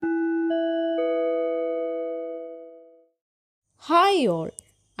Hi all,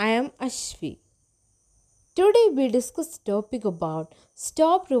 I am Ashvi. Today we discuss the topic about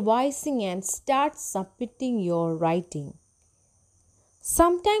stop revising and start submitting your writing.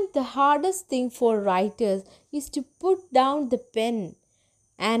 Sometimes the hardest thing for writers is to put down the pen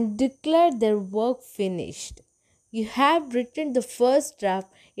and declare their work finished. You have written the first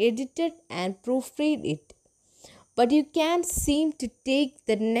draft, edited and proofread it, but you can't seem to take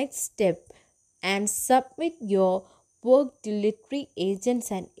the next step and submit your work to literary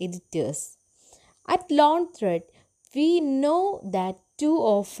agents and editors. At Launchthread, we know that too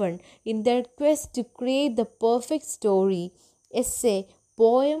often, in their quest to create the perfect story, essay,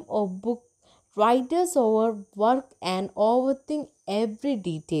 poem, or book, writers overwork and overthink every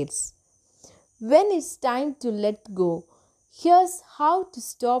details. When it's time to let go, here's how to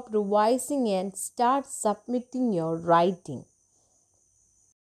stop revising and start submitting your writing.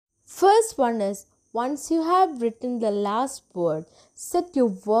 First one is once you have written the last word, set your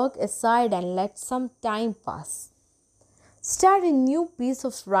work aside and let some time pass. Start a new piece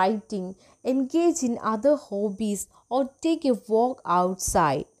of writing, engage in other hobbies, or take a walk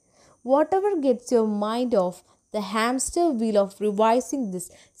outside. Whatever gets your mind off the hamster wheel of revising this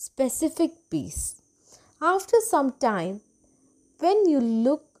specific piece. After some time, when you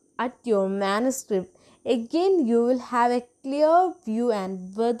look at your manuscript, again you will have a clear view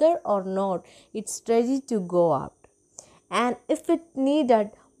and whether or not it's ready to go out. And if it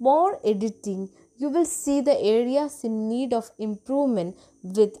needed more editing, you will see the areas in need of improvement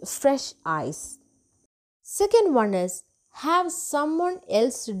with fresh eyes. Second one is have someone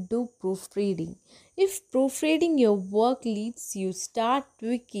else to do proofreading. If proofreading your work leads you start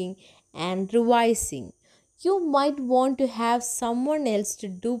tweaking and revising, you might want to have someone else to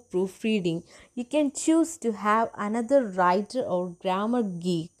do proofreading. You can choose to have another writer or grammar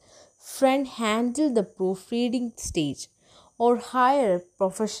geek friend handle the proofreading stage or hire a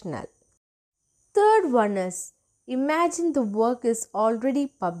professional. Third one is imagine the work is already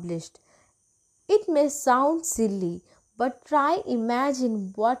published. It may sound silly, but try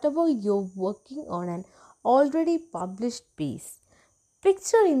imagine whatever you're working on an already published piece.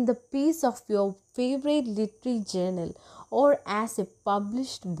 Picture in the piece of your favorite literary journal or as a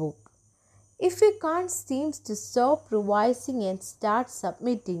published book. If you can't seem to stop revising and start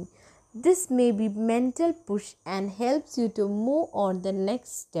submitting, this may be mental push and helps you to move on the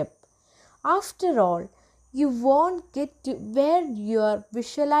next step. After all, you won't get to where you are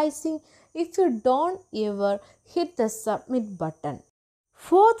visualizing if you don't ever hit the submit button.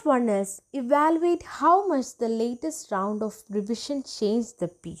 Fourth one is evaluate how much the latest round of revision changed the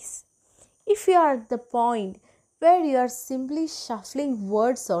piece. If you are at the point where you are simply shuffling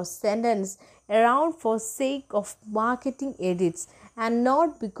words or sentences around for sake of marketing edits and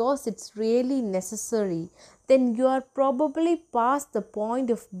not because it's really necessary, then you are probably past the point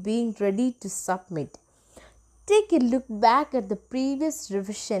of being ready to submit. Take a look back at the previous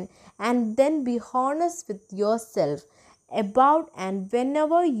revision and then be honest with yourself about and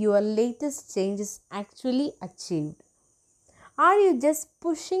whenever your latest change is actually achieved. Are you just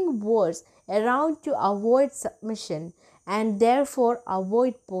pushing words around to avoid submission and therefore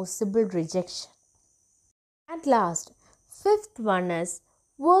avoid possible rejection? At last, fifth one is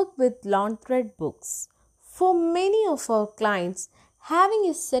work with launchpad books. For many of our clients, having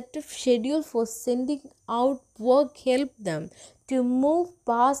a set of schedule for sending out work help them to move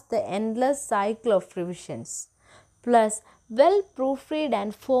past the endless cycle of revisions. Plus, well proofread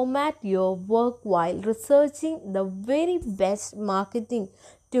and format your work while researching the very best marketing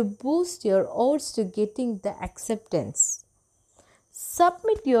to boost your odds to getting the acceptance.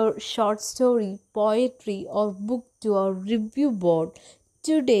 Submit your short story, poetry, or book to our review board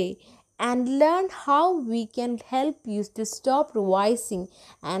today and learn how we can help you to stop revising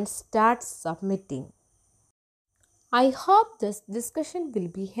and start submitting. I hope this discussion will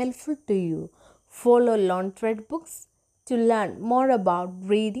be helpful to you. Follow Launchthread Books to learn more about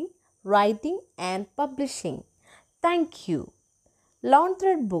reading, writing, and publishing. Thank you.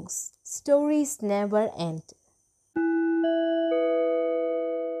 Launchthread Books Stories Never End.